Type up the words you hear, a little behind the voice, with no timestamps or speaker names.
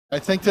I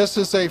think this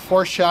is a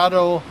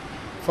foreshadowing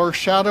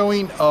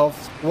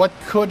of what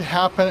could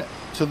happen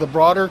to the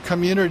broader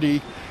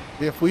community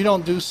if we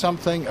don't do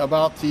something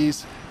about the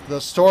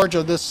storage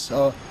of this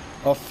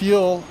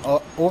fuel,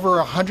 over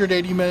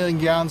 180 million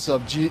gallons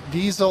of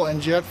diesel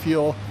and jet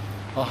fuel,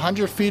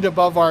 100 feet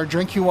above our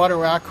drinking water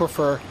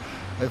aquifer.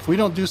 If we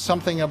don't do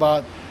something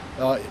about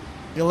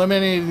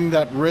eliminating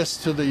that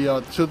risk to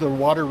the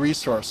water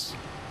resource.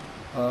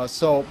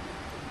 So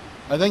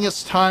I think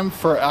it's time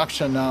for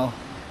action now.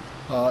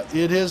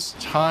 It is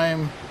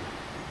time.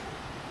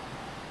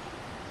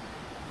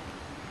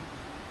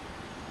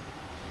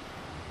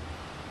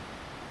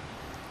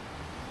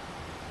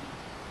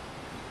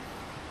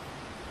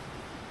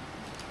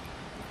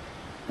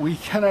 We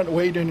cannot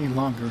wait any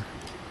longer.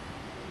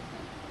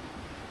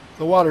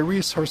 The water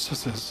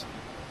resources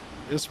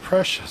is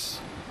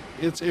precious.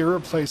 It's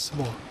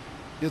irreplaceable.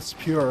 It's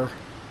pure.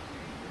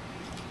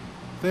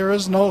 There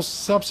is no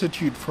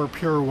substitute for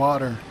pure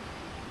water,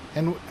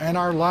 and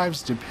our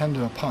lives depend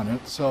upon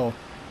it. So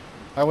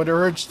I would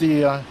urge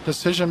the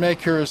decision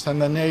makers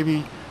and the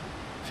Navy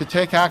to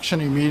take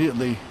action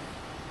immediately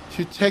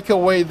to take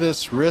away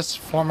this risk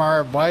from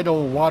our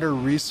vital water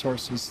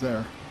resources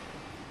there.